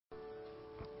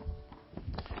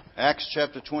Acts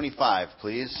chapter 25,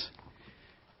 please.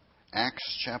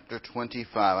 Acts chapter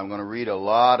 25. I'm going to read a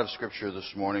lot of Scripture this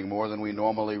morning, more than we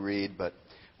normally read, but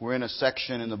we're in a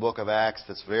section in the book of Acts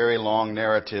that's very long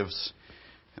narratives,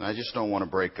 and I just don't want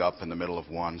to break up in the middle of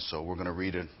one, so we're going to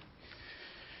read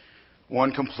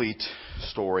one complete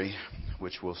story,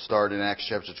 which will start in Acts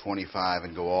chapter 25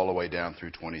 and go all the way down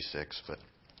through 26, but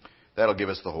that'll give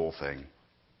us the whole thing.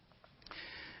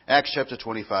 Acts chapter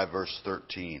 25, verse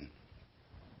 13.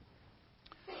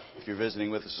 If you're visiting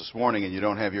with us this morning and you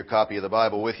don't have your copy of the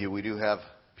Bible with you, we do have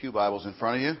pew Bibles in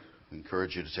front of you. I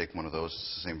encourage you to take one of those.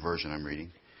 It's the same version I'm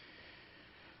reading.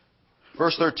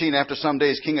 Verse 13, after some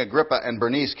days, King Agrippa and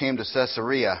Bernice came to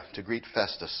Caesarea to greet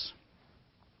Festus.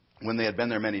 When they had been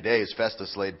there many days,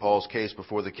 Festus laid Paul's case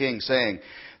before the king, saying,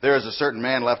 "There is a certain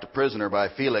man left a prisoner by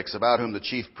Felix, about whom the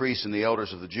chief priests and the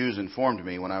elders of the Jews informed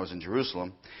me when I was in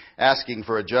Jerusalem, asking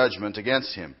for a judgment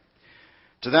against him.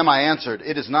 To them I answered,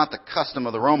 it is not the custom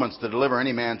of the Romans to deliver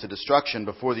any man to destruction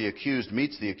before the accused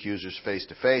meets the accusers face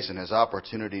to face and has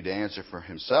opportunity to answer for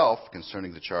himself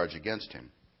concerning the charge against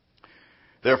him.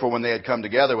 Therefore, when they had come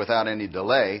together without any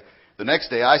delay, the next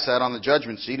day I sat on the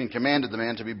judgment seat and commanded the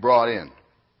man to be brought in.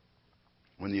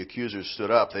 When the accusers stood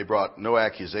up, they brought no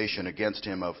accusation against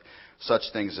him of such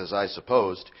things as I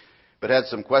supposed, but had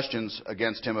some questions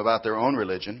against him about their own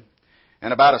religion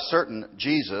and about a certain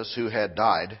Jesus who had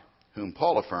died, whom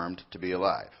Paul affirmed to be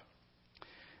alive.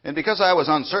 And because I was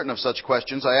uncertain of such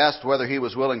questions, I asked whether he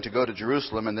was willing to go to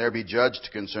Jerusalem and there be judged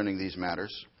concerning these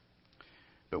matters.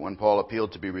 But when Paul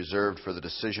appealed to be reserved for the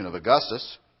decision of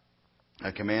Augustus,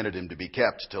 I commanded him to be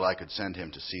kept till I could send him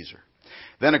to Caesar.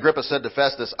 Then Agrippa said to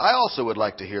Festus, I also would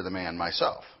like to hear the man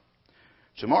myself.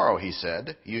 Tomorrow, he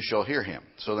said, you shall hear him.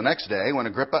 So the next day, when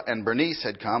Agrippa and Bernice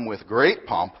had come with great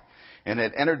pomp, and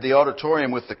had entered the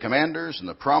auditorium with the commanders and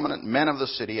the prominent men of the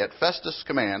city, at Festus'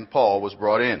 command, Paul was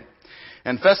brought in.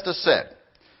 And Festus said,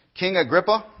 King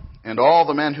Agrippa, and all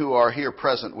the men who are here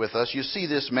present with us, you see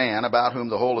this man about whom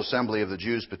the whole assembly of the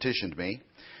Jews petitioned me,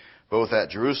 both at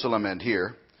Jerusalem and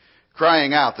here,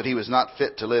 crying out that he was not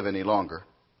fit to live any longer.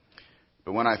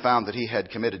 But when I found that he had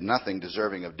committed nothing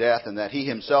deserving of death, and that he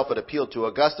himself had appealed to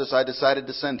Augustus, I decided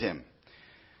to send him.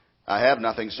 I have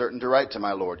nothing certain to write to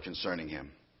my Lord concerning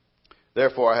him.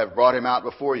 Therefore I have brought him out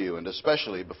before you, and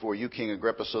especially before you, King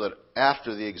Agrippa, so that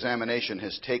after the examination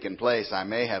has taken place, I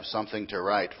may have something to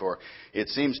write. For it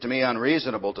seems to me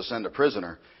unreasonable to send a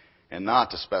prisoner and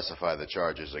not to specify the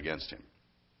charges against him.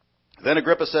 Then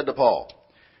Agrippa said to Paul,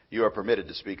 you are permitted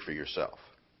to speak for yourself.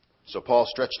 So Paul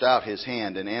stretched out his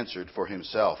hand and answered for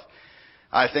himself.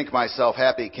 I think myself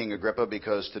happy, King Agrippa,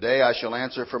 because today I shall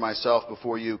answer for myself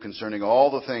before you concerning all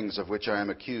the things of which I am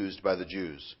accused by the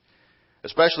Jews.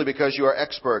 Especially because you are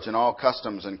expert in all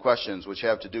customs and questions which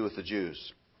have to do with the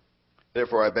Jews.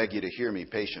 Therefore I beg you to hear me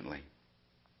patiently.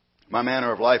 My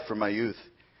manner of life from my youth,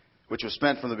 which was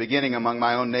spent from the beginning among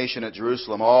my own nation at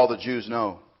Jerusalem, all the Jews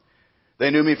know. They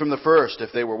knew me from the first,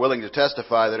 if they were willing to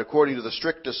testify that according to the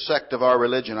strictest sect of our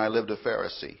religion I lived a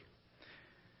Pharisee.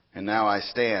 And now I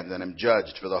stand and am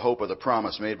judged for the hope of the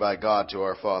promise made by God to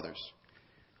our fathers.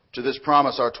 To this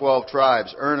promise our 12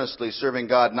 tribes, earnestly serving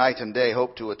God night and day,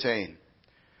 hope to attain.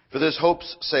 For this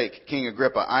hope's sake, King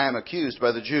Agrippa, I am accused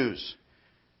by the Jews.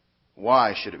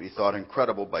 Why should it be thought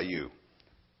incredible by you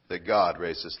that God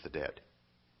raises the dead?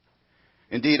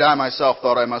 Indeed, I myself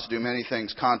thought I must do many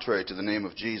things contrary to the name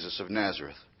of Jesus of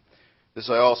Nazareth. This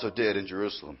I also did in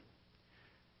Jerusalem.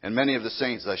 And many of the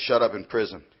saints I shut up in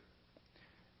prison,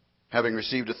 having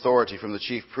received authority from the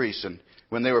chief priests, and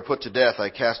when they were put to death, I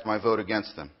cast my vote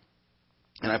against them.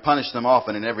 And I punished them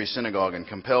often in every synagogue and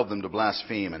compelled them to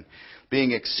blaspheme. And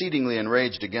being exceedingly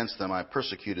enraged against them, I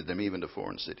persecuted them even to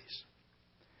foreign cities.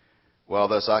 While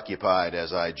thus occupied,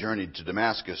 as I journeyed to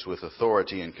Damascus with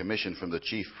authority and commission from the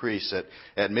chief priests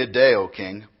at midday, O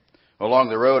king, along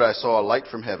the road I saw a light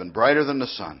from heaven, brighter than the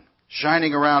sun,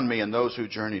 shining around me and those who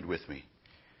journeyed with me.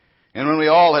 And when we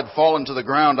all had fallen to the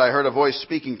ground, I heard a voice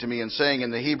speaking to me and saying in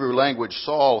the Hebrew language,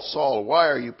 Saul, Saul, why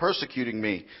are you persecuting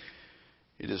me?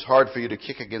 It is hard for you to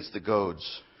kick against the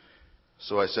goads.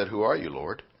 So I said, who are you,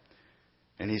 Lord?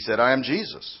 And he said, I am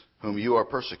Jesus, whom you are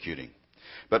persecuting.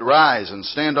 But rise and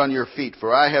stand on your feet,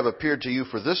 for I have appeared to you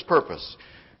for this purpose,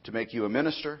 to make you a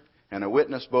minister and a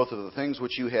witness both of the things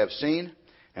which you have seen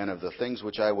and of the things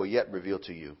which I will yet reveal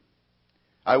to you.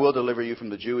 I will deliver you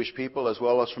from the Jewish people as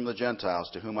well as from the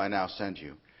Gentiles, to whom I now send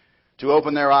you, to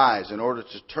open their eyes in order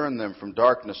to turn them from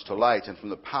darkness to light and from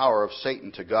the power of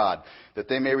Satan to God, that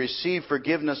they may receive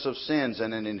forgiveness of sins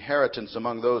and an inheritance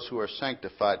among those who are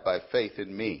sanctified by faith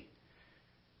in me.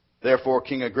 Therefore,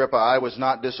 King Agrippa, I was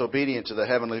not disobedient to the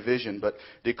heavenly vision, but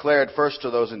declared first to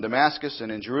those in Damascus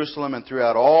and in Jerusalem and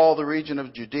throughout all the region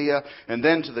of Judea, and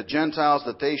then to the Gentiles,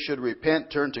 that they should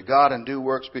repent, turn to God, and do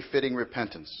works befitting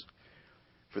repentance.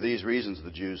 For these reasons the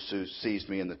Jews seized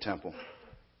me in the temple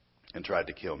and tried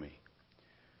to kill me.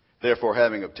 Therefore,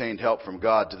 having obtained help from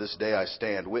God, to this day I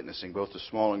stand, witnessing both to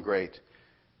small and great,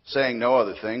 saying no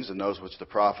other things than those which the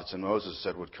prophets and Moses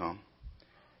said would come,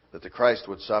 that the Christ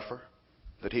would suffer,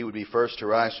 that he would be first to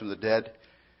rise from the dead,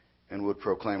 and would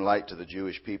proclaim light to the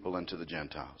Jewish people and to the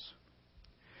Gentiles.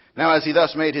 Now as he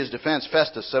thus made his defense,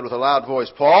 Festus said with a loud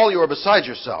voice, Paul, you are beside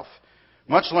yourself.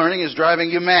 Much learning is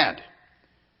driving you mad.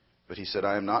 But he said,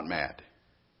 I am not mad,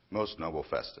 most noble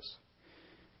Festus,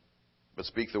 but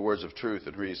speak the words of truth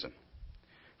and reason.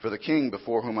 For the king,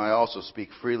 before whom I also speak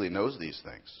freely, knows these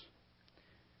things.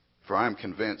 For I am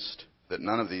convinced that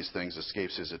none of these things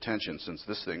escapes his attention, since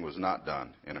this thing was not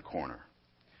done in a corner.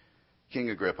 King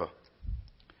Agrippa,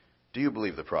 do you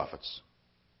believe the prophets?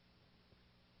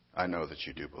 I know that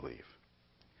you do believe.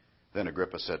 Then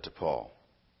Agrippa said to Paul,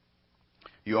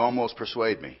 you almost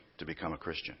persuade me to become a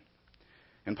Christian.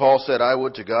 And Paul said, I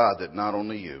would to God that not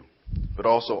only you, but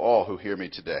also all who hear me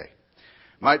today,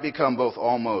 might become both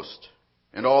almost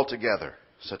and altogether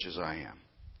such as I am,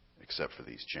 except for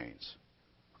these chains.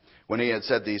 When he had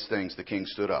said these things, the king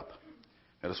stood up,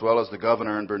 as well as the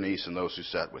governor and Bernice and those who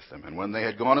sat with them. And when they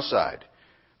had gone aside,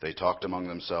 they talked among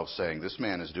themselves, saying, this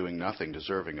man is doing nothing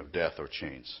deserving of death or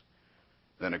chains.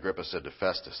 Then Agrippa said to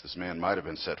Festus, this man might have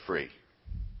been set free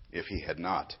if he had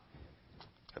not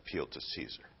appealed to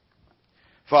Caesar.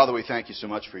 Father, we thank you so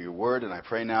much for your word, and I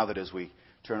pray now that as we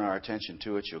turn our attention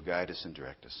to it, you'll guide us and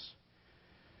direct us.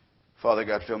 Father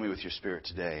God, fill me with your Spirit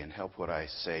today and help what I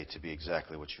say to be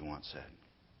exactly what you want said.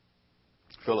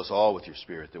 Fill us all with your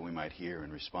Spirit that we might hear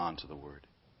and respond to the word.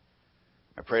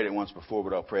 I prayed it once before,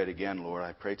 but I'll pray it again, Lord.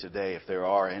 I pray today, if there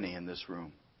are any in this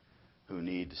room who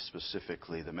need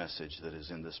specifically the message that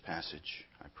is in this passage,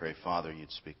 I pray, Father,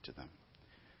 you'd speak to them.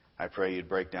 I pray you'd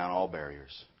break down all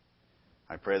barriers.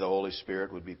 I pray the Holy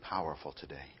Spirit would be powerful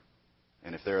today.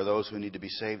 And if there are those who need to be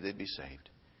saved, they'd be saved.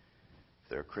 If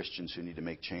there are Christians who need to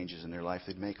make changes in their life,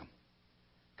 they'd make them.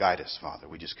 Guide us, Father.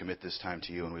 We just commit this time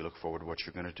to you, and we look forward to what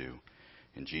you're going to do.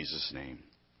 In Jesus' name,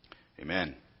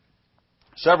 amen.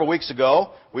 Several weeks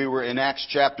ago, we were in Acts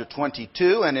chapter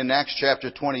 22, and in Acts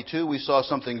chapter 22, we saw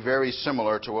something very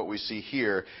similar to what we see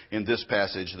here in this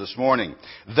passage this morning.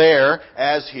 There,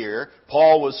 as here,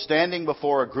 Paul was standing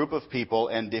before a group of people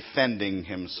and defending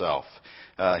himself.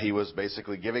 He was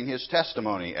basically giving his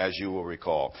testimony, as you will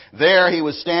recall. There, he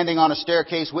was standing on a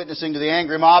staircase witnessing to the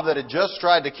angry mob that had just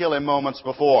tried to kill him moments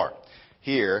before.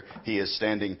 Here, he is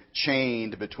standing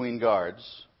chained between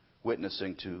guards,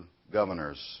 witnessing to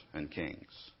governors and kings.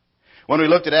 When we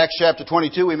looked at Acts chapter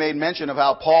 22, we made mention of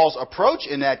how Paul's approach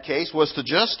in that case was to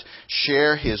just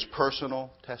share his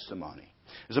personal testimony.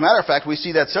 As a matter of fact, we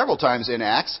see that several times in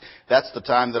Acts. That's the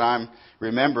time that I'm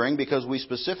remembering because we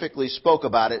specifically spoke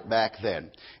about it back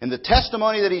then. And the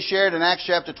testimony that he shared in Acts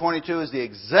chapter 22 is the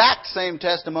exact same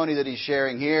testimony that he's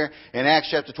sharing here in Acts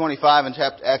chapter 25 and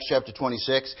Acts chapter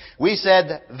 26. We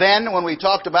said then, when we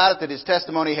talked about it, that his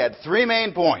testimony had three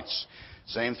main points.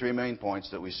 Same three main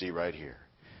points that we see right here.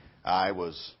 I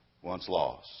was once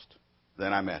lost.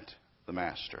 Then I met the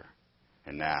Master.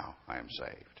 And now I am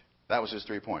saved. That was his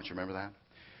 3 points. You remember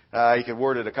that? He could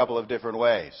word it a couple of different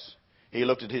ways. He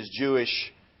looked at his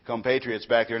Jewish compatriots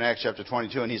back there in Acts chapter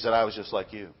 22 and he said, I was just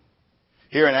like you.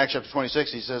 Here in Acts chapter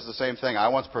 26, he says the same thing. I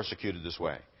once persecuted this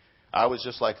way. I was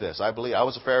just like this. I believe I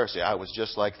was a Pharisee. I was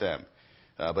just like them.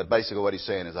 But basically what he's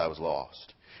saying is I was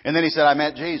lost. And then he said, I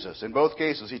met Jesus. In both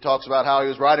cases, he talks about how he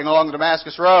was riding along the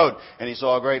Damascus Road and he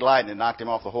saw a great light and it knocked him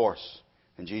off the horse.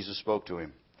 And Jesus spoke to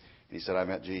him. And he said, I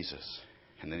met Jesus.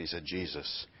 And then he said,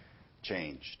 Jesus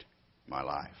changed my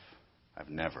life. I've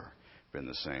never been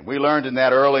the same. We learned in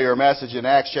that earlier message in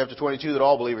Acts chapter 22 that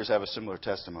all believers have a similar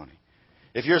testimony.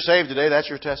 If you're saved today, that's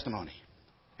your testimony.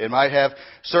 It might have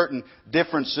certain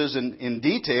differences in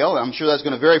detail. I'm sure that's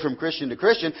going to vary from Christian to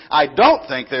Christian. I don't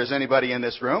think there's anybody in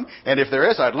this room, and if there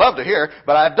is, I'd love to hear,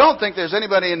 but I don't think there's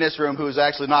anybody in this room who is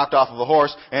actually knocked off of a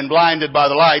horse and blinded by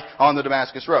the light on the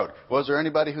Damascus Road. Was there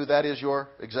anybody who that is your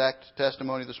exact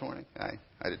testimony this morning?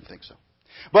 I didn't think so.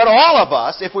 But all of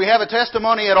us, if we have a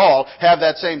testimony at all, have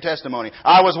that same testimony.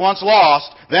 I was once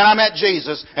lost, then I met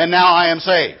Jesus, and now I am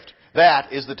saved.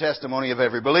 That is the testimony of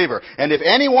every believer. And if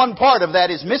any one part of that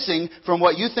is missing from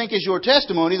what you think is your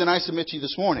testimony, then I submit to you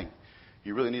this morning,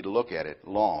 you really need to look at it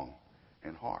long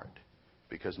and hard.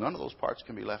 Because none of those parts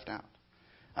can be left out.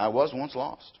 I was once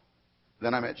lost.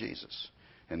 Then I met Jesus.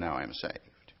 And now I am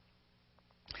saved.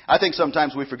 I think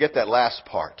sometimes we forget that last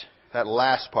part. That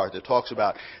last part that talks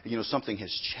about, something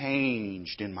has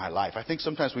changed in my life. I think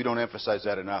sometimes we don't emphasize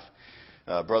that enough.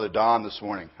 Brother Don this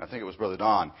morning, I think it was Brother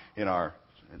Don in our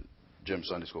Jim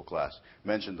Sunday School class,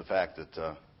 mentioned the fact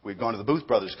that we'd gone to the Booth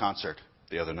Brothers concert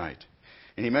the other night.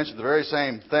 And he mentioned the very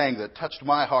same thing that touched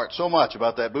my heart so much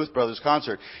about that Booth Brothers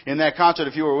concert. In that concert,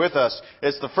 if you were with us,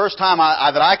 it's the first time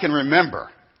that I can remember.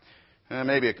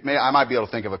 Maybe I might be able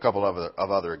to think of a couple of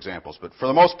other examples. But for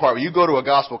the most part, you go to a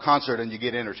gospel concert and you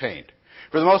get entertained.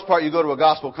 For the most part, you go to a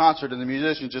gospel concert and the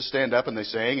musicians just stand up and they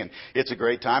sing, and it's a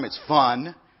great time. It's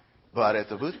fun. But at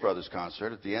the Booth Brothers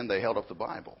concert, at the end, they held up the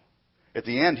Bible. At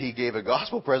the end, he gave a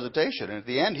gospel presentation. And at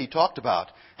the end, he talked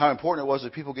about how important it was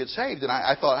that people get saved. And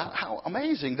I thought, how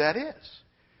amazing that is.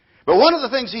 But one of the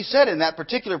things he said in that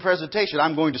particular presentation,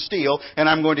 I'm going to steal, and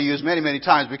I'm going to use many, many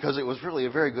times because it was really a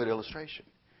very good illustration.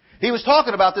 He was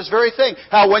talking about this very thing.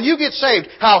 How when you get saved,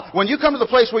 how when you come to the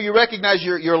place where you recognize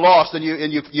you're lost and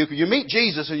you meet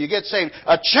Jesus and you get saved,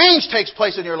 a change takes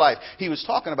place in your life. He was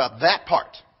talking about that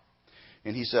part.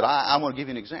 And he said, I want to give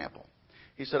you an example.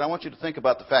 He said, I want you to think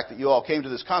about the fact that you all came to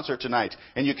this concert tonight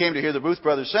and you came to hear the Booth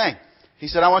Brothers sing. He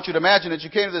said, I want you to imagine that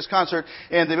you came to this concert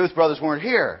and the Booth Brothers weren't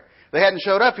here. They hadn't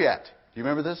showed up yet. Do you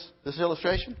remember this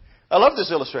illustration? I love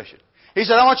this illustration. He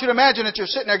said, I want you to imagine that you're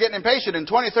sitting there getting impatient and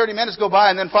 20, 30 minutes go by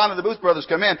and then finally the Booth Brothers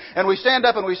come in and we stand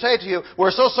up and we say to you,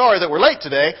 we're so sorry that we're late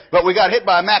today, but we got hit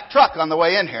by a Mack truck on the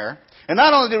way in here. And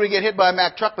not only did we get hit by a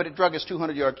Mack truck, but it drug us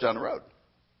 200 yards down the road.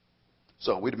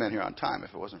 So we'd have been here on time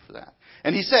if it wasn't for that.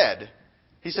 And he said,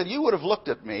 you would have looked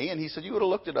at me, and he said, you would have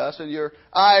looked at us, and your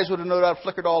eyes would have no doubt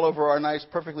flickered all over our nice,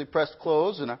 perfectly pressed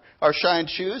clothes and our shined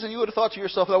shoes, and you would have thought to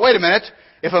yourself, wait a minute,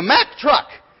 if a Mack truck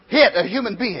hit a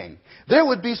human being, there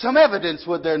would be some evidence,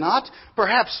 would there not?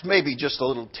 Perhaps maybe just a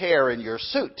little tear in your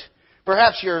suit.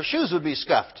 Perhaps your shoes would be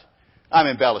scuffed. I'm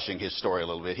embellishing his story a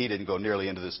little bit. He didn't go nearly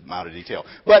into this amount of detail.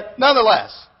 But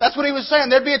nonetheless, that's what he was saying.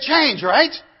 There'd be a change,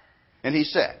 right? And he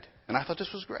said, and I thought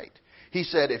this was great, he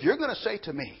said, if you're going to say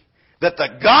to me that the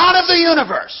God of the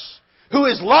universe, who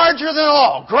is larger than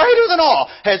all, greater than all,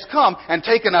 has come and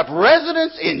taken up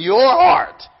residence in your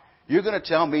heart, you're going to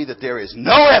tell me that there is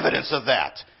no evidence of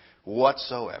that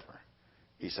whatsoever.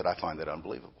 He said, I find that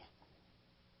unbelievable.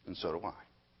 And so do I.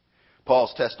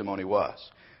 Paul's testimony was,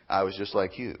 I was just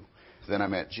like you. Then I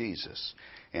met Jesus,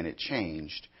 and it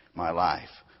changed my life.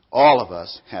 All of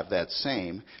us have that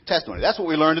same testimony. That's what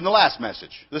we learned in the last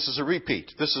message. This is a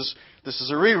repeat. This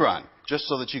is a rerun, just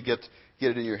so that you get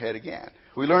it in your head again.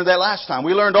 We learned that last time.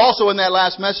 We learned also in that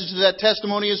last message that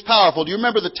testimony is powerful. Do you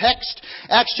remember the text?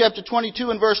 Acts chapter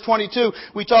 22 and verse 22.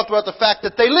 We talked about the fact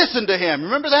that they listened to him.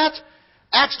 Remember that?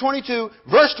 Acts 22,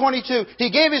 verse 22.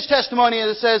 He gave his testimony and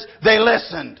it says they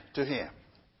listened to him.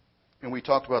 And we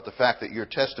talked about the fact that your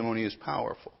testimony is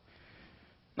powerful.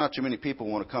 Not too many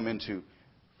people want to come into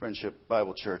Friendship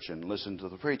Bible Church and listen to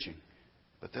the preaching,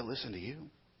 but they'll listen to you.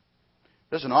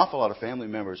 There's an awful lot of family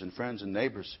members and friends and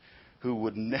neighbors who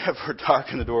would never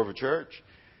darken the door of a church,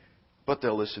 but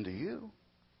they'll listen to you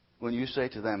when you say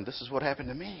to them, this is what happened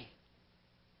to me.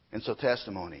 And so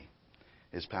testimony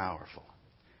is powerful.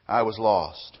 I was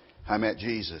lost. I met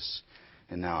Jesus,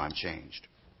 and now I'm changed.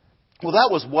 Well, that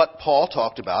was what Paul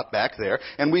talked about back there,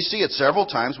 and we see it several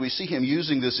times. We see him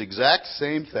using this exact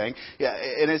same thing,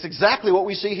 and it's exactly what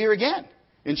we see here again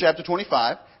in chapter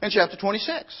 25 and chapter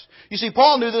 26. You see,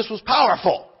 Paul knew this was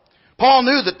powerful. Paul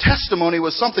knew that testimony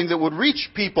was something that would reach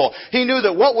people. He knew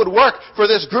that what would work for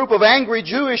this group of angry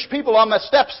Jewish people on the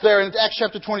steps there in Acts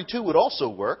chapter 22 would also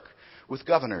work with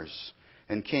governors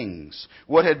and kings.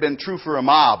 What had been true for a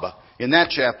mob in that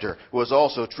chapter was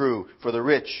also true for the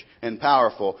rich and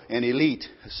powerful and elite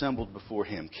assembled before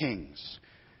him. Kings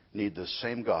need the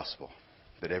same gospel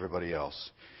that everybody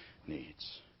else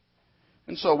needs.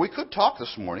 And so we could talk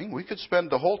this morning. We could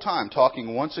spend the whole time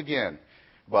talking once again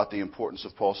about the importance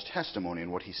of Paul's testimony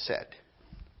and what he said.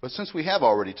 But since we have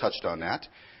already touched on that,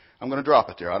 I'm going to drop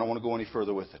it there. I don't want to go any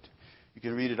further with it. You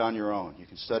can read it on your own. You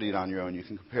can study it on your own. You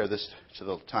can compare this to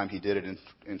the time he did it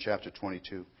in chapter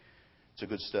 22. It's a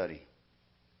good study.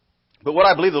 But what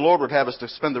I believe the Lord would have us to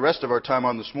spend the rest of our time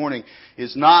on this morning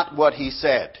is not what he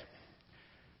said,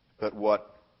 but how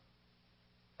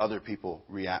other people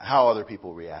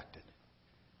reacted.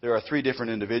 There are three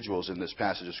different individuals in this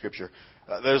passage of Scripture.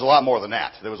 There's a lot more than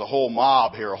that. There was a whole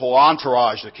mob here, a whole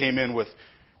entourage that came in with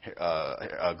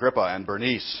Agrippa and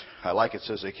Bernice. I like it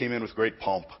says they came in with great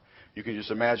pomp. You can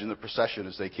just imagine the procession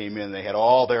as they came in. They had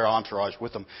all their entourage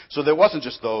with them. So there wasn't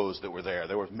just those that were there.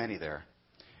 There were many there.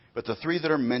 But the three that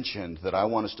are mentioned that I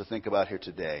want us to think about here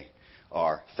today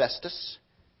are Festus,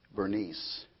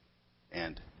 Bernice,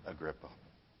 and Agrippa.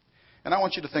 And I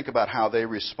want you to think about how they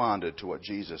responded to what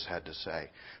Jesus had to say.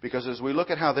 Because as we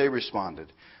look at how they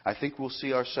responded, I think we'll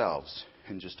see ourselves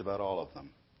in just about all of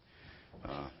them.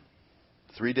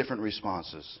 3 different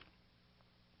responses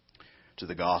to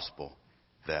the gospel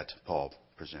that Paul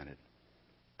presented.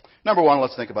 Number 1,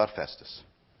 let's think about Festus.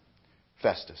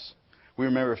 Festus. We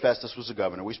remember Festus was a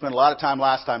governor. We spent a lot of time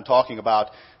last time talking about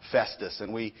Festus,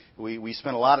 and we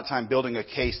spent a lot of time building a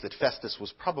case that Festus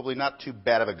was probably not too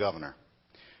bad of a governor.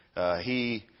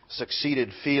 He succeeded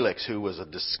Felix, who was a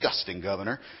disgusting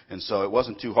governor, and so it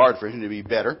wasn't too hard for him to be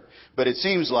better. But it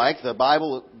seems like the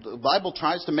Bible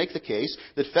tries to make the case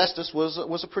that Festus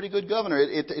was a pretty good governor.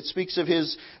 It speaks of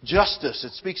his justice.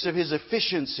 It speaks of his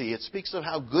efficiency. It speaks of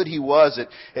how good he was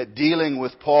at dealing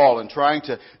with Paul and trying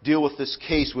to deal with this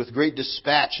case with great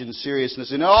dispatch and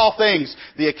seriousness. In all things,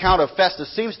 the account of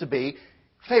Festus seems to be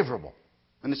favorable,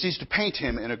 and it seems to paint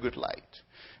him in a good light.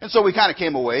 And so we kind of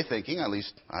came away thinking, at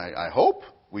least I hope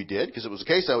we did, because it was a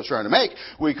case I was trying to make.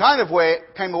 We kind of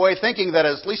came away thinking that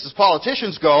at least as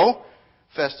politicians go,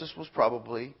 Festus was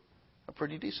probably a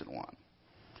pretty decent one.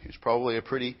 He was probably a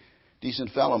pretty decent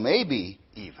fellow, maybe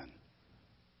even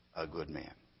a good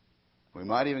man. We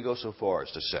might even go so far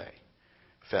as to say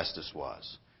Festus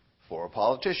was, for a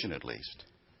politician at least,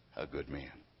 a good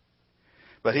man.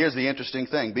 But here's the interesting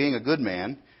thing. Being a good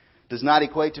man does not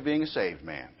equate to being a saved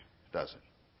man, does it?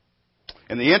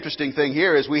 And the interesting thing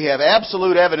here is we have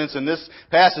absolute evidence in this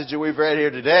passage that we've read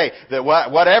here today that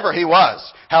whatever he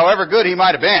was, however good he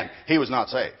might have been, he was not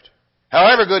saved.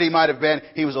 However good he might have been,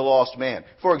 he was a lost man.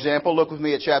 For example, look with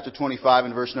me at chapter 25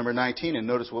 and verse number 19 and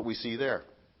notice what we see there.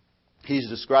 He's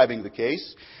describing the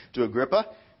case to Agrippa.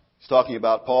 He's talking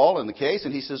about Paul and the case,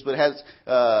 and he says, let's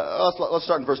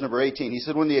start in verse number 18. He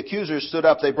said, when the accusers stood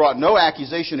up, they brought no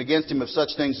accusation against him of such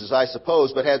things as I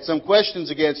suppose, but had some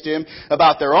questions against him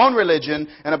about their own religion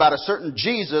and about a certain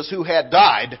Jesus who had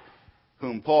died,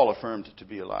 whom Paul affirmed to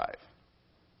be alive.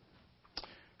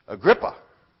 Agrippa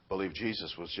believed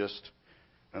Jesus was just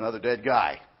another dead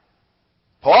guy.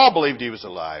 Paul believed he was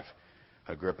alive.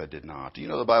 Agrippa did not. Do you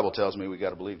know the Bible tells me we've got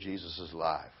to believe Jesus is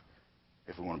alive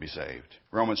if we want to be saved?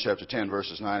 Romans chapter 10,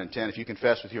 verses 9 and 10. If you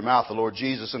confess with your mouth the Lord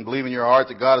Jesus and believe in your heart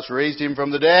that God has raised him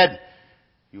from the dead,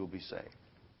 you will be saved.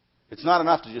 It's not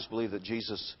enough to just believe that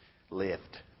Jesus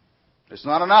lived. It's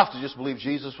not enough to just believe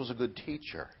Jesus was a good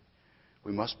teacher.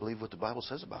 We must believe what the Bible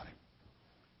says about him.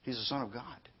 He's the Son of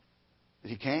God. That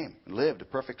he came and lived a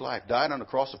perfect life, died on the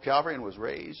cross of Calvary, and was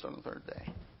raised on the 3rd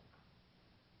day.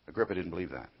 Agrippa didn't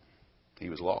believe that. He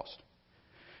was lost.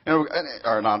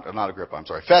 Not Agrippa, I'm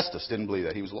sorry. Festus didn't believe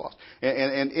that. He was lost.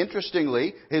 And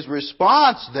interestingly, his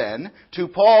response then to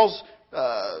Paul's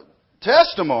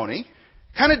testimony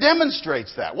kind of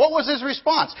demonstrates that. What was his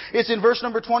response? It's in verse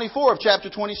number 24 of chapter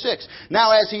 26.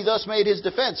 Now as he thus made his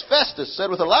defense, Festus said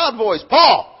with a loud voice,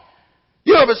 Paul,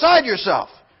 you are beside yourself.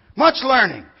 Much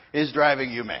learning is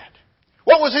driving you mad.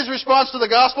 What was his response to the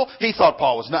gospel? He thought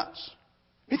Paul was nuts.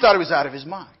 He thought he was out of his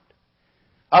mind.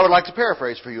 I would like to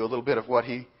paraphrase for you a little bit of what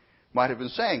he might have been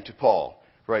saying to Paul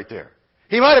right there.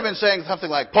 He might have been saying something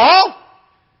like, Paul,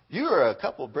 you are a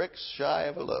couple bricks shy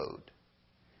of a load.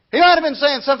 He might have been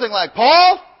saying something like,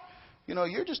 Paul,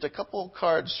 you're just a couple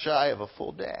cards shy of a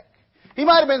full deck. He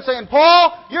might have been saying,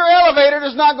 Paul, your elevator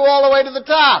does not go all the way to the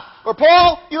top. Or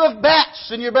Paul, you have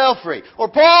bats in your belfry. Or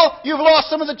Paul, you've lost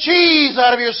some of the cheese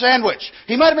out of your sandwich.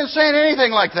 He might have been saying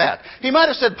anything like that. He might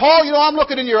have said, Paul, I'm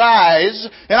looking in your eyes,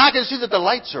 and I can see that the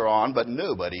lights are on, but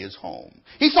nobody is home.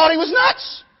 He thought he was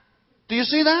nuts. Do you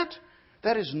see that?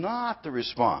 That is not the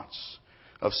response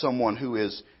of someone who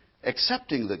is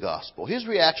accepting the gospel. His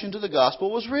reaction to the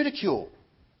gospel was ridicule.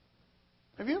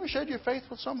 Have you ever shared your faith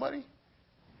with somebody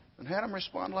and had them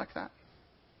respond like that?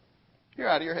 You're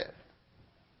out of your head.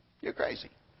 You're crazy.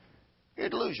 You're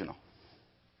delusional.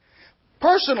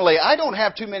 Personally, I don't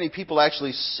have too many people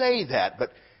actually say that,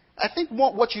 but I think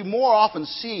what you more often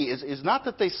see is not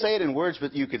that they say it in words,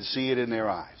 but you can see it in their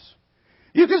eyes.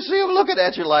 You can see them looking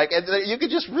at you and you can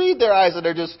just read their eyes, and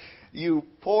they're just, you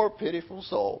poor pitiful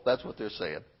soul. That's what they're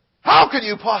saying. How could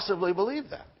you possibly believe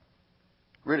that?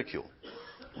 Ridicule.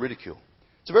 Ridicule.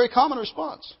 It's a very common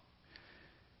response.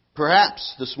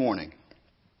 Perhaps this morning,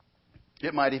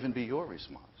 it might even be your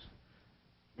response.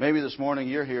 Maybe this morning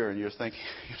you're here and you're thinking,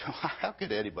 how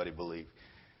could anybody believe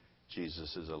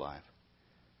Jesus is alive?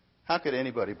 How could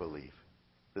anybody believe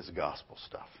this gospel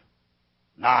stuff?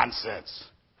 Nonsense.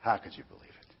 How could you believe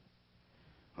it?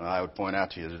 Well, I would point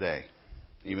out to you today,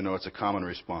 even though it's a common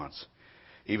response,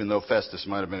 even though Festus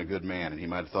might have been a good man and he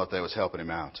might have thought that was helping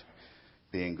him out,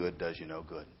 being good does you no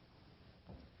good.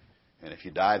 And if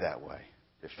you die that way,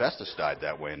 if Festus died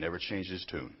that way and never changed his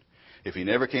tune, If he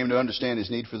never came to understand his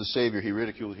need for the Savior he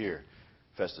ridiculed here,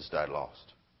 Festus died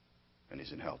lost. And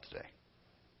he's in hell today.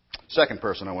 Second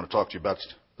person I want to talk to you about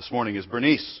this morning is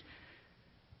Bernice.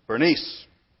 Bernice.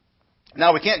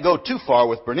 Now, we can't go too far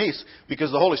with Bernice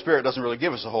because the Holy Spirit doesn't really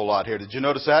give us a whole lot here. Did you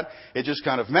notice that? It just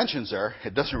kind of mentions there.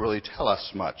 It doesn't really tell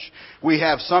us much. We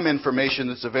have some information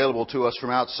that's available to us from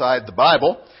outside the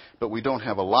Bible, but we don't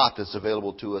have a lot that's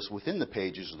available to us within the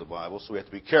pages of the Bible, so we have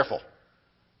to be careful.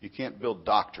 You can't build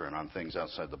doctrine on things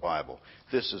outside the Bible.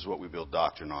 This is what we build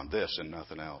doctrine on, this and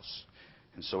nothing else.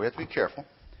 And so we have to be careful.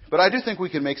 But I do think we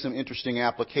can make some interesting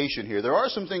application here. There are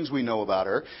some things we know about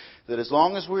her that as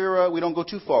long as we don't go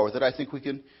too far with it, I think we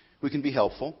can be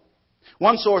helpful.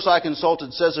 One source I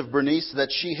consulted says of Bernice that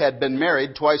she had been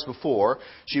married twice before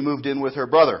she moved in with her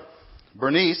brother.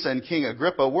 Bernice and King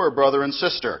Agrippa were brother and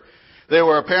sister. They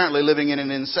were apparently living in an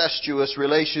incestuous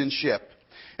relationship.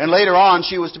 And later on,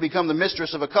 she was to become the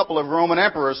mistress of a couple of Roman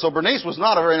emperors. So Bernice was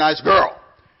not a very nice girl.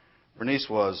 Bernice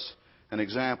was an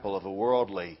example of a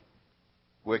worldly,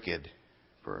 wicked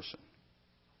person.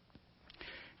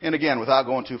 And again, without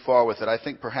going too far with it, I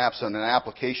think perhaps an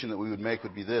application that we would make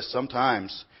would be this.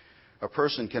 Sometimes a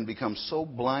person can become so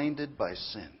blinded by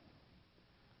sin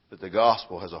that the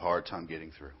gospel has a hard time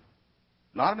getting through.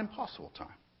 Not an impossible time,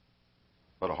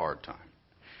 but a hard time.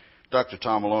 Dr.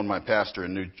 Tom Malone, my pastor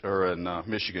in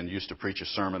Michigan, used to preach a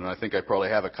sermon, and I think I probably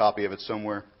have a copy of it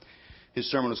somewhere. His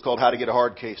sermon was called How to Get a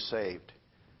Hard Case Saved.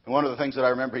 And one of the things that I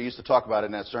remember he used to talk about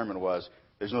in that sermon was,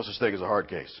 there's no such thing as a hard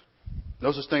case.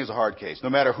 No such thing as a hard case. No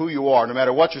matter who you are, no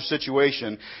matter what your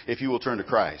situation, if you will turn to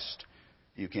Christ,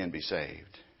 you can be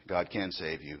saved. God can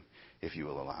save you if you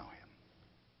will allow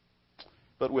Him.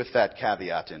 But with that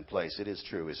caveat in place, it is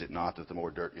true, is it not, that the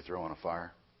more dirt you throw on a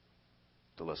fire,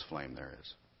 the less flame there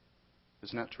is.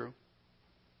 Isn't that true?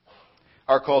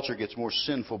 Our culture gets more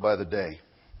sinful by the day.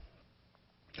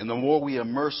 And the more we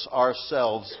immerse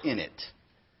ourselves in it,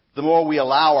 the more we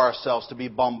allow ourselves to be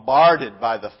bombarded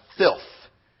by the filth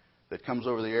that comes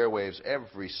over the airwaves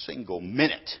every single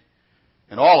minute.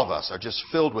 And all of us are just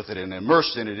filled with it and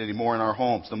immersed in it anymore in our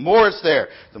homes. The more it's there,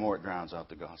 the more it drowns out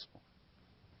the gospel.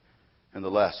 And the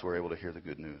less we're able to hear the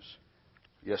good news.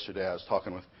 Yesterday I was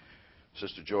talking with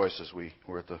Sister Joyce as we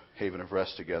were at the Haven of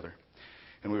Rest together.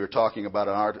 And we were talking about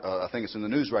I think it's in the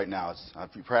news right now.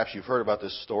 Perhaps you've heard about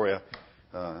this story.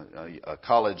 A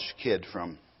college kid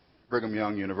from Brigham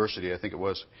Young University, I think it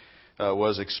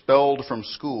was expelled from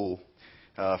school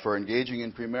for engaging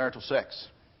in premarital sex.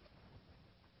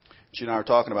 She and I were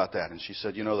talking about that, and she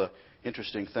said, you know, the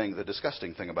interesting thing, the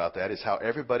disgusting thing about that is how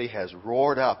everybody has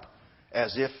roared up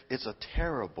as if it's a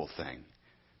terrible thing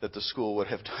that the school would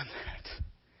have done that.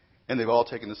 And they've all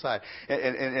taken the side.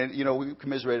 And you know, we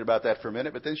commiserated about that for a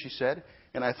minute, but then she said,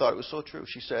 and I thought it was so true,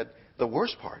 she said, the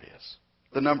worst part is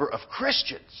the number of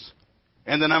Christians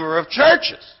and the number of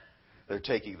churches that are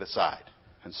taking the side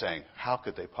and saying, how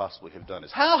could they possibly have done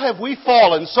this? How have we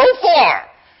fallen so far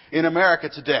in America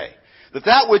today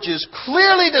that which is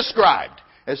clearly described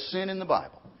as sin in the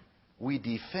Bible, we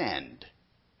defend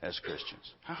as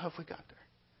Christians? How have we got there?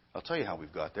 I'll tell you how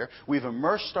we've got there. We've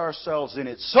immersed ourselves in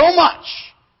it so much,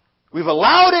 we've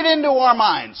allowed it into our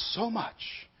minds so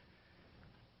much,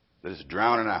 that it's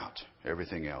drowning out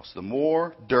everything else. The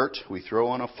more dirt we throw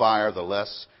on a fire, the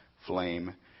less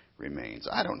flame remains.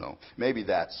 I don't know. Maybe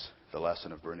that's the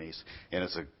lesson of Bernice. And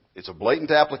it's a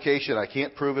blatant application. I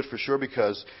can't prove it for sure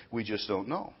because we just don't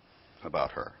know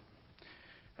about her.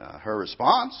 Her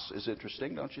response is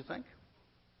interesting, don't you think?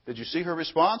 Did you see her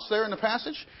response there in the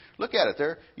passage? Look at it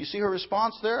there. You see her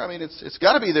response there? I mean, it's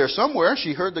got to be there somewhere.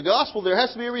 She heard the gospel. There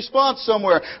has to be a response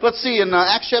somewhere. Let's see, in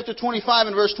Acts chapter 25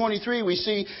 and verse 23, we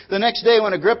see the next day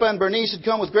when Agrippa and Bernice had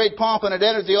come with great pomp and had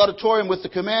entered the auditorium with the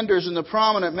commanders and the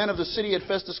prominent men of the city at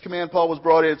Festus' command, Paul was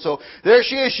brought in. So there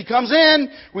she is. She comes in.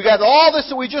 We got all this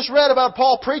that we just read about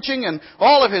Paul preaching and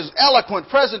all of his eloquent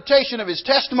presentation of his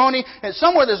testimony. And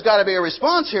somewhere there's got to be a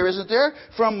response here, isn't there?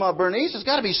 From Bernice. There's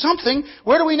got to be something.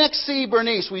 Where do we next see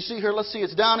Bernice? We see her, let's see,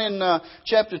 it's down in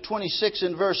chapter 26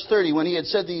 and verse 30. When he had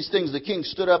said these things, the king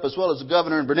stood up as well as the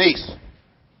governor and Bernice.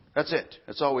 That's it.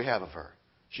 That's all we have of her.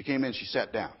 She came in, she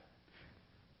sat down.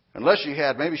 Unless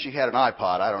maybe she had an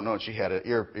iPod, I don't know, and she had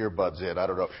earbuds in, I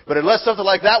don't know. But unless something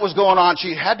like that was going on,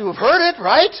 she had to have heard it,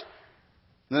 right?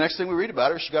 And the next thing we read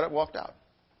about her, she got up and walked out.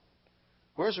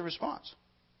 Where's the response?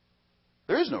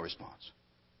 There is no response.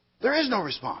 There is no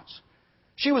response.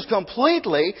 She was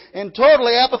completely and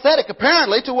totally apathetic,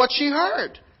 apparently, to what she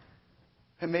heard.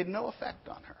 It made no effect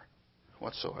on her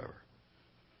whatsoever.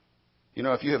 You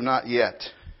know, if you have not yet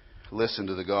listened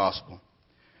to the gospel,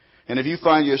 and if you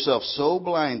find yourself so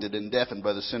blinded and deafened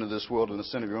by the sin of this world and the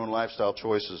sin of your own lifestyle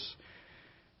choices,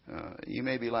 You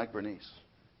may be like Bernice.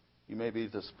 You may be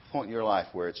at this point in your life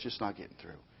where it's just not getting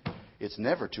through. It's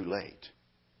never too late.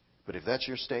 But if that's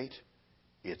your state,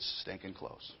 it's stinking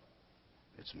close.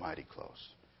 It's mighty close.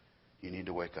 You need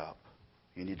to wake up.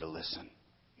 You need to listen.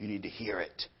 You need to hear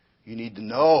it. You need to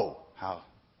know how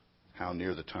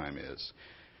near the time is.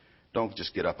 Don't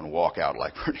just get up and walk out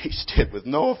like Bernice did with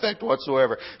no effect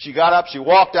whatsoever. She got up, she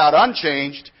walked out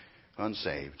unchanged,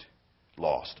 unsaved,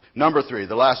 lost. Number 3,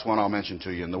 the last one I'll mention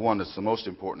to you, and the one that's the most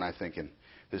important, I think, in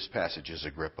this passage is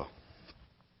Agrippa.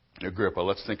 Agrippa.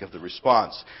 Let's think of the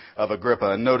response of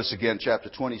Agrippa. And notice again, chapter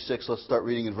 26. Let's start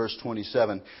reading in verse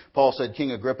 27. Paul said,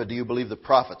 King Agrippa, do you believe the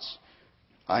prophets?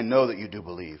 I know that you do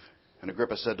believe. And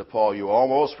Agrippa said to Paul, you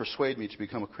almost persuade me to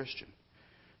become a Christian.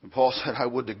 And Paul said, I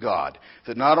would to God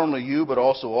that not only you, but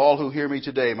also all who hear me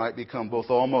today might become both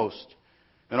almost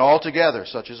and altogether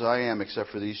such as I am, except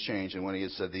for these chains. And when he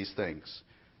had said these things,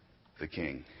 the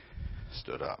king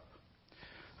stood up.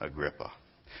 Agrippa.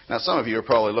 Now, some of you are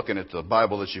probably looking at the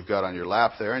Bible that you've got on your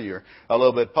lap there, and you're a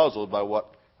little bit puzzled by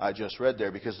what I just read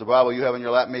there, because the Bible you have on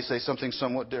your lap may say something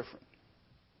somewhat different.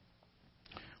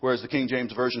 Whereas the King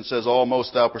James Version says,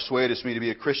 almost thou persuadest me to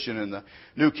be a Christian, and the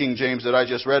New King James that I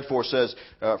just read says,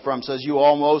 you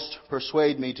almost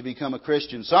persuade me to become a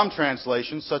Christian. Some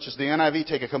translations, such as the NIV,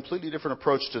 take a completely different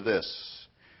approach to this.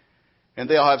 And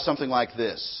they'll have something like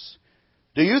this.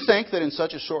 Do you think that in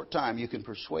such a short time you can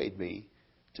persuade me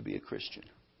to be a Christian?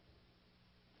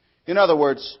 In other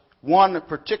words, one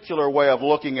particular way of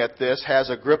looking at this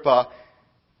has Agrippa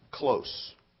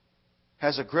close.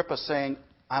 Has Agrippa saying,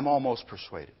 I'm almost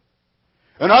persuaded.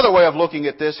 Another way of looking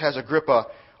at this has Agrippa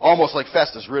almost like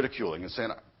Festus ridiculing and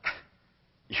saying,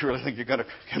 you really think you're going to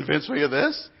convince me of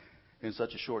this in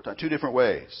such a short time? Two different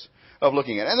ways of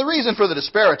looking at it. And the reason for the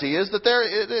disparity is that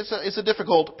it's a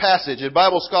difficult passage, and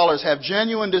Bible scholars have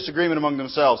genuine disagreement among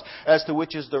themselves as to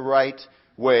which is the right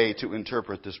way to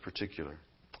interpret this particular.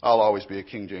 I'll always be a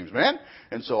King James man,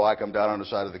 and so I come down on the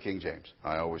side of the King James.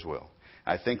 I always will.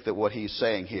 I think that what he's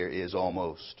saying here is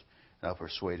almost, thou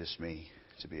persuadest me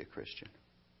to be a Christian.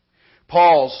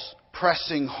 Paul's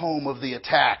pressing home of the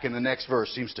attack in the next verse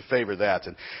seems to favor that.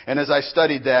 And as I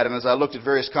studied that and as I looked at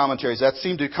various commentaries, that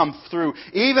seemed to come through,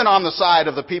 even on the side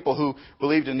of the people who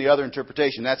believed in the other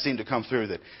interpretation, that seemed to come through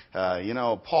that,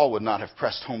 Paul would not have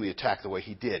pressed home the attack the way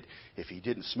he did if he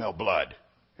didn't smell blood,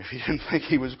 if he didn't think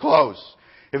he was close,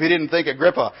 if he didn't think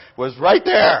Agrippa was right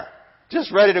there,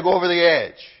 just ready to go over the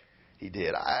edge. He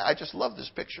did. I just love this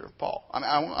picture of Paul.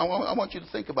 I want you to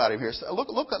think about him here.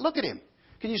 Look at him.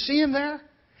 Can you see him there?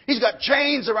 He's got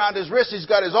chains around his wrists. He's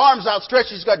got his arms outstretched.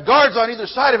 He's got guards on either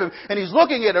side of him. And he's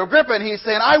looking at Agrippa and he's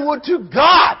saying, I would to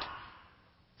God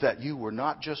that you were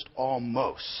not just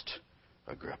almost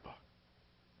Agrippa,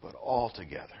 but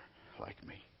altogether like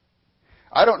me.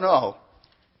 I don't know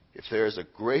if there is a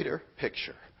greater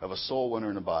picture of a soul winner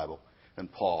in the Bible than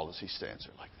Paul as he stands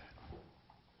there like that.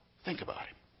 Think about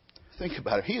him. Think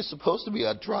about it. He is supposed to be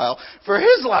on trial for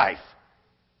his life.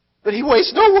 But he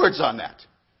wastes no words on that.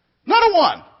 Not a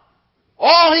one.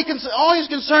 All he's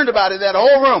concerned about in that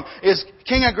whole room is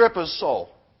King Agrippa's soul,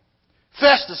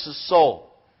 Festus'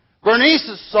 soul,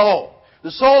 Bernice's soul, the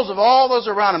souls of all those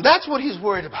around him. That's what he's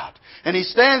worried about. And he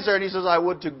stands there and he says, I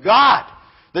would to God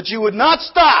that you would not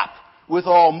stop with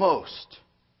almost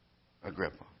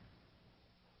Agrippa.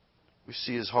 We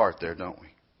see his heart there, don't we?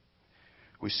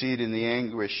 We see it in the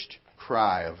anguished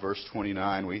cry of verse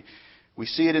 29. We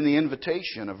see it in the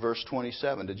invitation of verse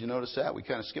 27. Did you notice that? We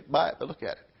kind of skipped by it, but look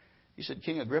at it. He said,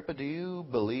 King Agrippa, do you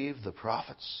believe the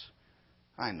prophets?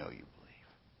 I know you believe.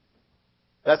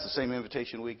 That's the same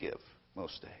invitation we give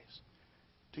most days.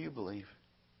 Do you believe?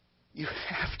 You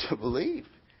have to believe.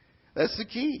 That's the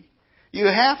key. You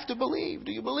have to believe.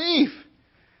 Do you believe?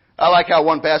 I like how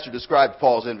one pastor described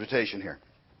Paul's invitation here.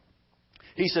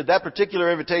 He said that particular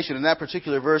invitation in that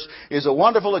particular verse is a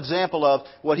wonderful example of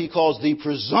what he calls the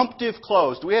presumptive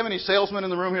close. Do we have any salesmen in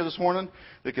the room here this morning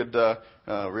that could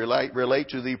relate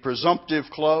to the presumptive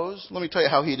close? Let me tell you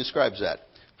how he describes that.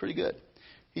 Pretty good.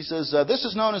 He says, this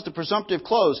is known as the presumptive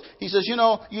close. He says,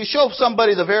 you show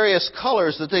somebody the various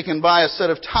colors that they can buy a set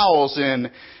of towels in.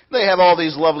 They have all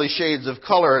these lovely shades of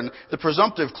color. And the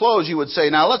presumptive close, you would say,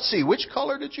 now let's see, which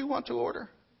color did you want to order?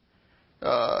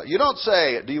 You don't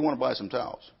say, do you want to buy some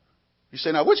towels? You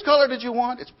say, now, which color did you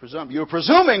want? It's presumptive. You're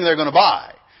presuming they're going to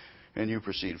buy. And you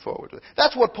proceed forward with it.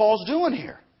 That's what Paul's doing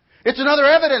here. It's another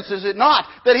evidence, is it not,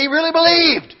 that he really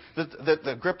believed that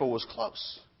Agrippa was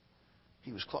close.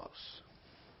 He was close.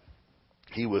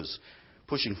 He was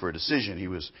pushing for a decision. He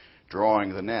was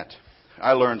drawing the net.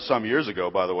 I learned some years ago,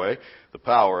 by the way, the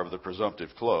power of the presumptive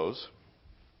close.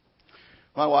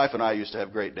 My wife and I used to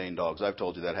have Great Dane dogs. I've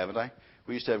told you that, haven't I?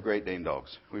 We used to have Great Dane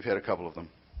dogs. We've had a couple of them.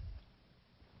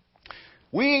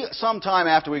 We, sometime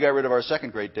after we got rid of our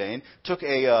second Great Dane, took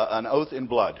an oath in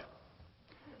blood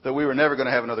that we were never going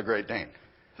to have another Great Dane.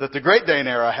 That the Great Dane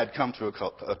era had come to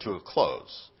a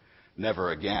close.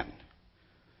 Never again.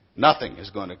 Nothing is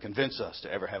going to convince us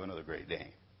to ever have another Great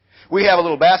Dane. We have a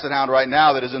little basset hound right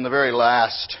now that is in the very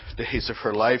last days of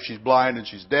her life. She's blind and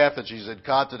she's deaf and she's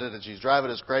incontinent and she's driving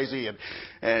us crazy.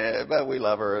 But we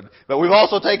love her. But we've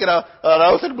also taken an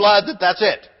oath in blood that that's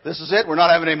it. This is it. We're not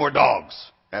having any more dogs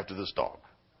after this dog.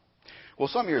 Well,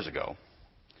 some years ago,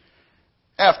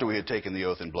 after we had taken the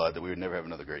oath in blood that we would never have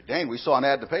another Great Dane, we saw an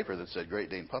ad in the paper that said Great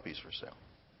Dane puppies for sale.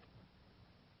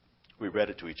 We read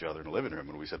it to each other in the living room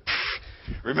and we said,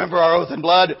 remember our oath in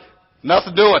blood?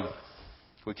 Nothing doing.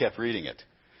 We kept reading it.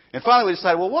 And finally we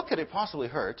decided, well, what could it possibly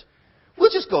hurt?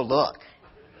 We'll just go look.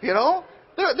 You know?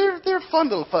 They're fun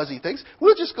little fuzzy things.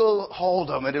 We'll just go hold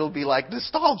them and it'll be like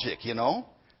nostalgic, you know?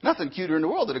 Nothing cuter in the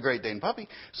world than a Great Dane puppy.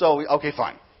 So, okay,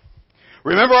 fine.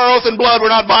 Remember our oath in blood, we're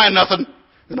not buying nothing.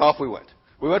 And off we went.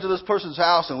 We went to this person's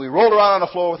house and we rolled around on the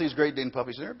floor with these Great Dane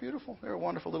puppies. They're beautiful. They're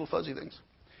wonderful little fuzzy things.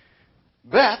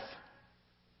 Beth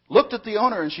looked at the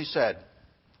owner and she said,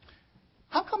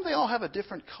 how come they all have a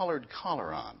different colored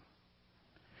collar on?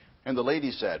 And the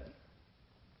lady said,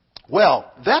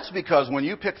 well, that's because when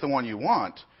you pick the one you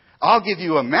want, I'll give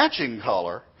you a matching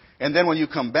collar, and then when you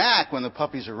come back, when the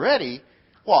puppies are ready,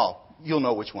 well, you'll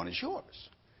know which one is yours.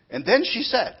 And then she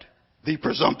said, the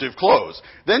presumptive close,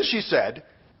 then she said,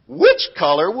 which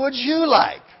color would you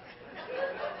like?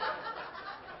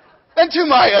 And to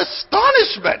my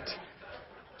astonishment,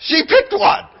 she picked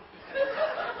one.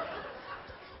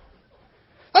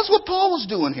 That's what Paul was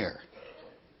doing here.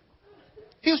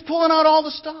 He was pulling out all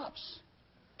the stops,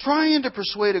 trying to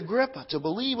persuade Agrippa to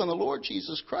believe in the Lord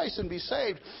Jesus Christ and be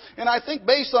saved. And I think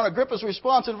based on Agrippa's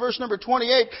response in verse number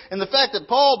 28 and the fact that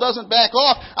Paul doesn't back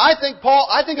off, I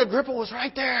think Agrippa was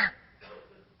right there.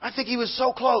 I think he was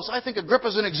so close. I think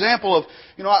Agrippa's an example of,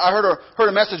 I heard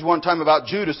a message one time about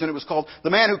Judas, and it was called The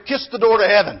Man Who Kissed the Door to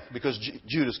Heaven, because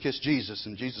Judas kissed Jesus,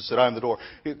 and Jesus said, I'm the door.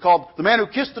 It called The Man Who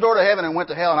Kissed the Door to Heaven and Went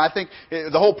to Hell, and I think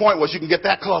the whole point was you can get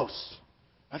that close.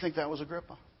 I think that was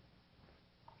Agrippa.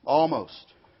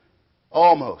 Almost.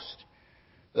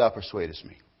 Thou persuadest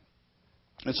me.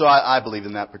 And so I believe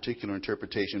in that particular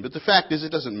interpretation. But the fact is,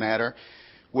 it doesn't matter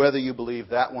whether you believe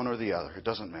that one or the other. It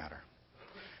doesn't matter.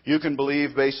 You can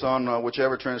believe, based on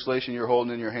whichever translation you're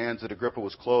holding in your hands, that Agrippa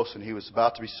was close and he was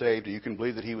about to be saved. You can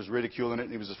believe that he was ridiculing it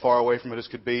and he was as far away from it as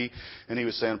could be. And he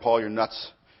was saying, Paul, you're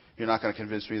nuts. You're not going to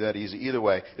convince me that easy. Either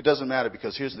way, it doesn't matter,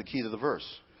 because here's the key to the verse.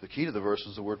 The key to the verse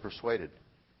is the word persuaded.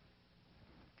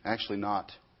 Actually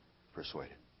not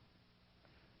persuaded.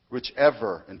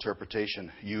 Whichever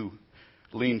interpretation you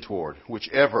lean toward,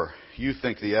 whichever you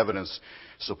think the evidence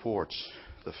supports,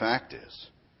 the fact is,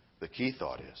 the key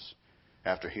thought is,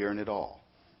 after hearing it all,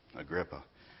 Agrippa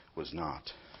was not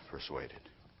persuaded.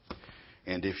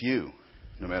 And if you,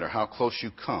 no matter how close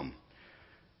you come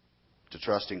to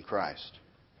trusting Christ,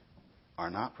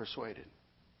 are not persuaded,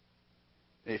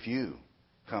 if you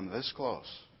come this close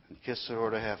and kiss the door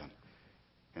to heaven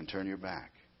and turn your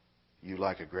back, you,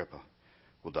 like Agrippa,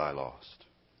 will die lost.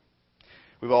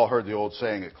 We've all heard the old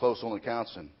saying that close only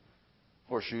counts in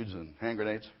horseshoes and hand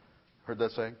grenades. Heard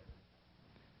that saying?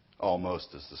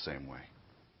 Almost is the same way.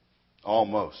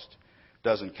 Almost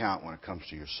doesn't count when it comes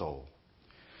to your soul.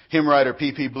 Hymn writer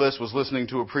P.P. Bliss was listening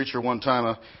to a preacher one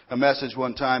time, a message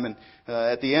one time, and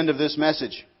at the end of this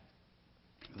message,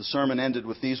 the sermon ended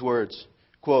with these words,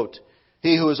 quote,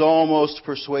 he who is almost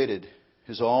persuaded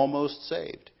is almost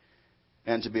saved,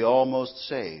 and to be almost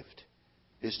saved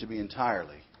is to be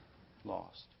entirely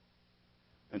lost.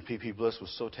 And P.P. Bliss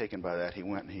was so taken by that, he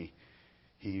went and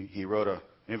he wrote an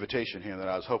invitation hymn that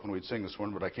I was hoping we'd sing this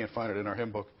morning, but I can't find it in our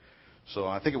hymn book. So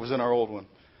I think it was in our old one.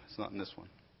 It's not in this one.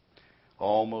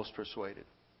 Almost persuaded.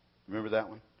 Remember that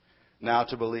one? Now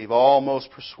to believe, almost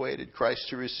persuaded, Christ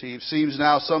to receive. Seems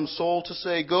now some soul to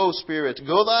say, go, Spirit,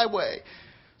 go thy way.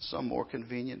 Some more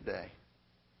convenient day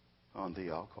on thee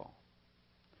I'll call.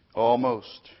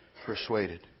 Almost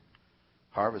persuaded.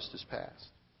 Harvest is past.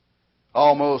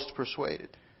 Almost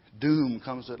persuaded. Doom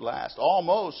comes at last.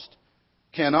 Almost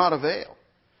cannot avail.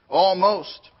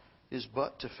 Almost is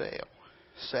but to fail.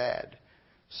 Sad,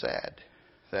 sad,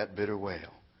 that bitter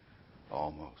wail.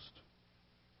 Almost,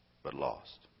 but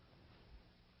lost.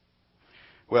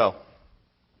 Well,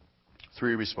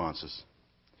 3 responses.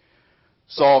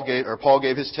 Paul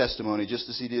gave his testimony just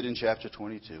as he did in chapter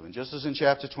 22. And just as in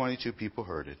chapter 22 people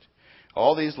heard it.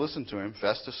 All these listened to him.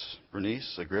 Festus,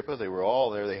 Bernice, Agrippa, they were all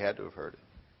there. They had to have heard it.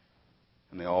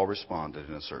 And they all responded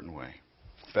in a certain way.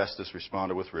 Festus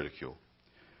responded with ridicule.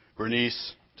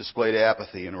 Bernice displayed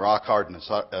apathy and rock hardness.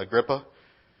 Agrippa,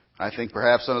 I think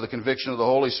perhaps under the conviction of the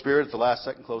Holy Spirit, at the last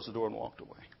second closed the door and walked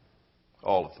away.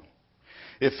 All of them.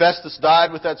 If Festus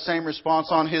died with that same response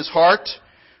on his heart,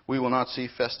 we will not see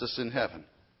Festus in heaven,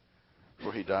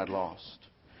 for he died lost.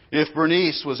 If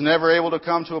Bernice was never able to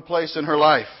come to a place in her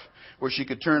life where she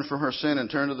could turn from her sin and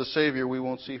turn to the Savior, we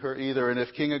won't see her either. And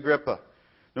if King Agrippa,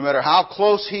 no matter how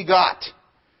close he got,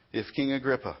 if King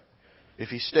Agrippa, if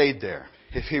he stayed there,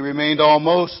 if he remained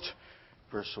almost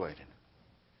persuaded,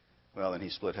 well, then he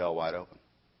split hell wide open.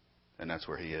 And that's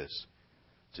where he is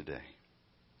today.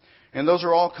 And those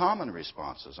are all common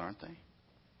responses, aren't they?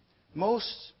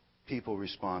 Most people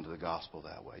respond to the gospel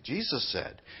that way. Jesus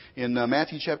said in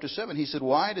Matthew chapter 7, He said,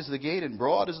 "Wide is the gate and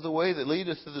broad is the way that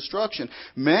leadeth to destruction.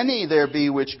 Many there be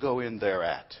which go in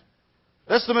thereat."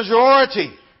 That's the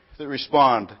majority that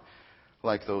respond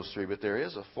like those three. But there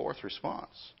is a fourth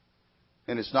response.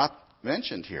 And it's not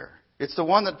mentioned here. It's the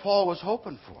one that Paul was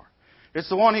hoping for. It's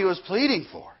the one he was pleading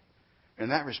for.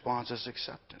 And that response is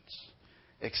acceptance.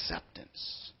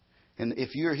 Acceptance. And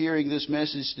if you're hearing this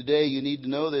message today, you need to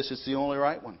know this. It's the only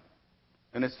right one.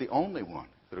 And it's the only one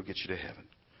that will get you to heaven.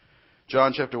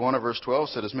 John chapter 1 and verse 12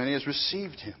 said, "As many as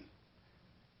received Him,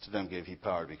 to them gave He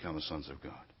power to become the sons of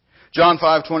God." John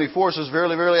 5:24 says,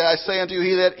 "Verily, verily, I say unto you,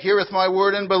 he that heareth my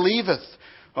word and believeth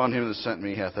on Him that sent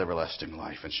me hath everlasting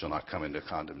life, and shall not come into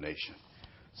condemnation."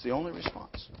 It's the only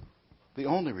response. The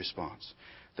only response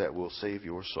that will save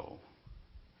your soul.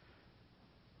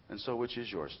 And so which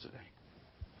is yours today?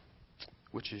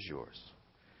 Which is yours?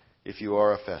 If you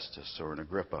are a Festus or an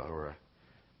Agrippa or a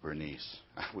Bernice,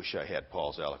 I wish I had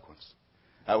Paul's eloquence.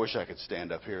 I wish I could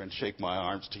stand up here and shake my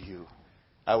arms to you.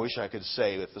 I wish I could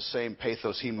say with the same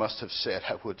pathos he must have said,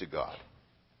 I would to God.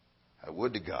 I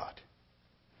would to God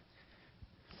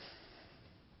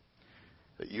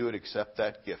that you would accept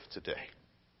that gift today.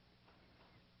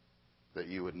 That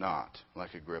you would not,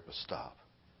 like Agrippa, stop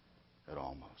at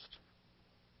almost.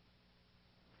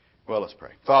 Well, let's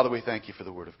pray. Father, we thank You for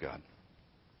the Word of God.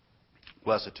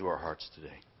 Bless it to our hearts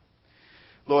today.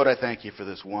 Lord, I thank You for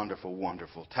this wonderful,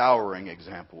 wonderful, towering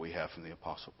example we have from the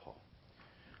Apostle Paul.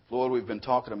 Lord, we've been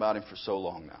talking about him for so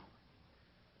long now.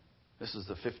 This is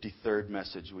the 53rd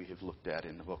message we have looked at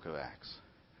in the book of Acts.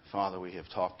 Father, we have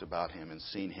talked about him and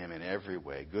seen him in every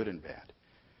way, good and bad.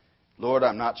 Lord,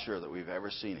 I'm not sure that we've ever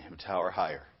seen him tower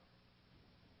higher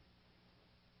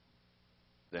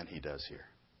than he does here.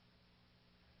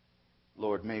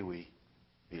 Lord, may we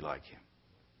be like him.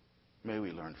 May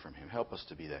we learn from him. Help us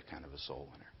to be that kind of a soul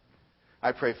winner.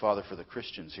 I pray, Father, for the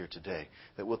Christians here today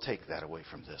that we'll take that away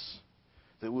from this.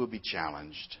 That we'll be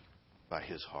challenged by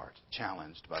his heart.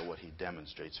 Challenged by what he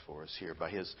demonstrates for us here. By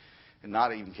his, and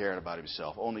not even caring about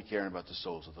himself. Only caring about the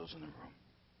souls of those in the room.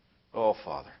 Oh,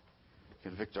 Father,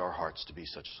 convict our hearts to be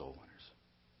such soul winners.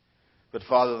 But,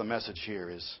 Father, the message here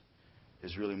is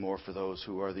really more for those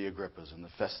who are the Agrippas and the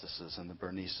Festuses and the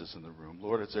Bernices in the room.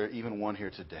 Lord, is there even one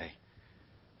here today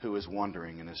who is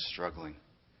wondering and is struggling?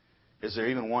 Is there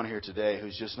even one here today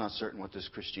who's just not certain what this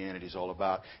Christianity is all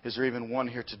about? Is there even one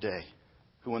here today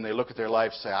who, when they look at their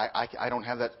life, say, I don't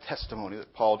have that testimony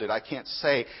that Paul did. I can't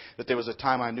say that there was a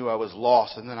time I knew I was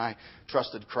lost and then I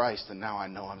trusted Christ and now I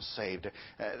know I'm saved.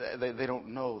 They don't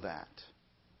know that.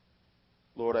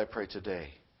 Lord, I pray today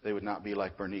they would not be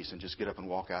like Bernice and just get up and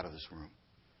walk out of this room.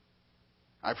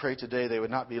 I pray today they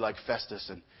would not be like Festus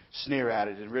and sneer at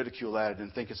it and ridicule at it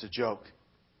and think it's a joke.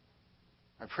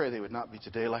 I pray they would not be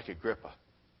today like Agrippa.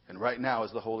 And right now,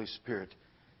 as the Holy Spirit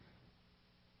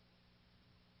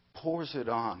pours it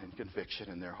on in conviction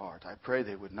in their heart, I pray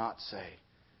they would not say,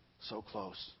 so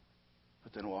close,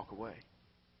 but then walk away.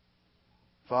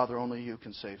 Father, only You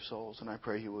can save souls, and I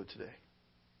pray You would today.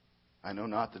 I know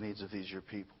not the needs of these Your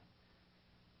people,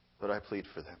 but I plead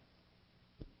for them.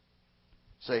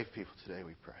 Save people today,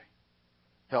 we pray.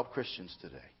 Help Christians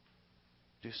today.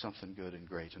 Do something good and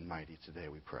great and mighty today,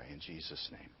 we pray. In Jesus'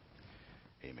 name,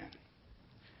 amen.